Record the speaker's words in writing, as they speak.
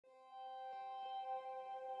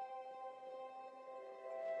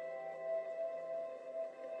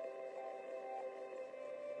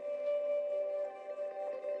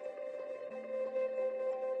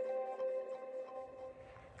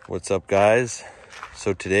What's up, guys?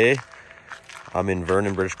 So today I'm in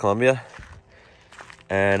Vernon, British Columbia,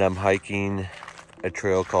 and I'm hiking a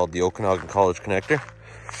trail called the Okanagan College Connector,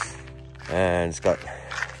 and it's got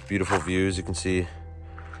beautiful views. You can see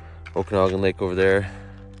Okanagan Lake over there.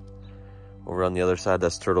 Over on the other side,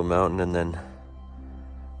 that's Turtle Mountain, and then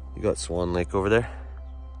you got Swan Lake over there.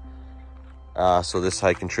 So this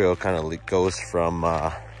hiking trail kind of goes from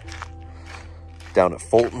down at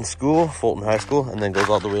Fulton High School, and then goes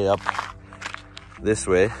all the way up this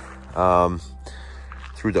way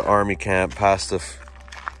through the army camp, past the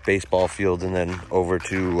baseball fields, and then over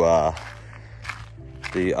to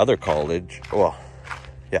the other college. Well,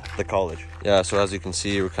 yeah, the college. Yeah, so as you can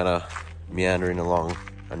see, we're kind of meandering along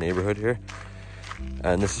a neighborhood here,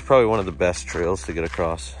 and this is probably one of the best trails to get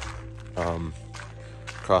across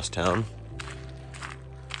town.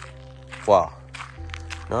 Wow,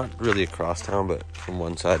 not really across town, but from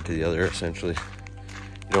one side to the other, essentially.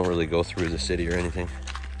 You don't really go through the city or anything.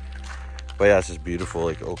 But yeah, it's just beautiful,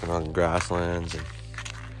 like Okanagan grasslands, and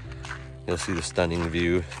you'll see the stunning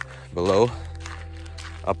view below.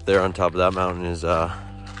 Up there on top of that mountain is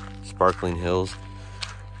sparkling hills.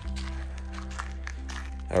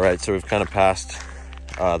 All right, so we've kind of passed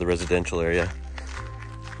the residential area.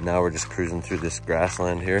 Now we're just cruising through this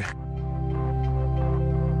grassland here.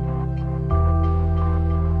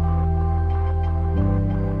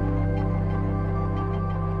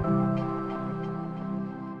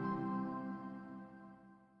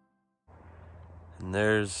 And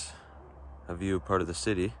there's a view of part of the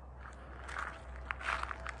city.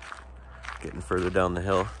 Getting further down the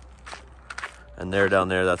hill. And there, down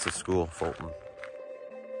there, that's a school, Fulton.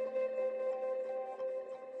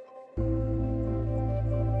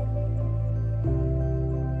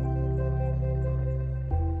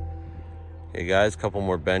 Hey guys, a couple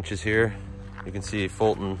more benches here. You can see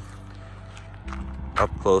Fulton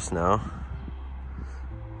up close now.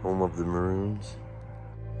 Home of the Maroons.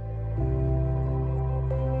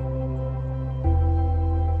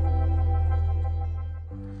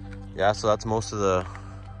 Yeah, so that's most of the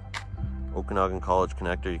Okanagan College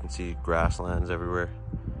Connector. You can see grasslands everywhere.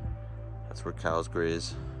 That's where cows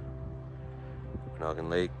graze. Okanagan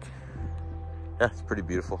Lake. Yeah, it's pretty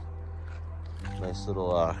beautiful. Nice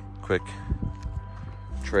little quick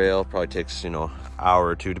trail. Probably takes, hour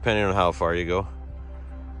or two, depending on how far you go.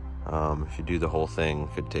 If you do the whole thing,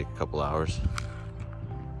 it could take a couple hours.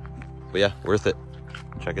 But yeah, worth it.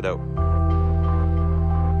 Check it out.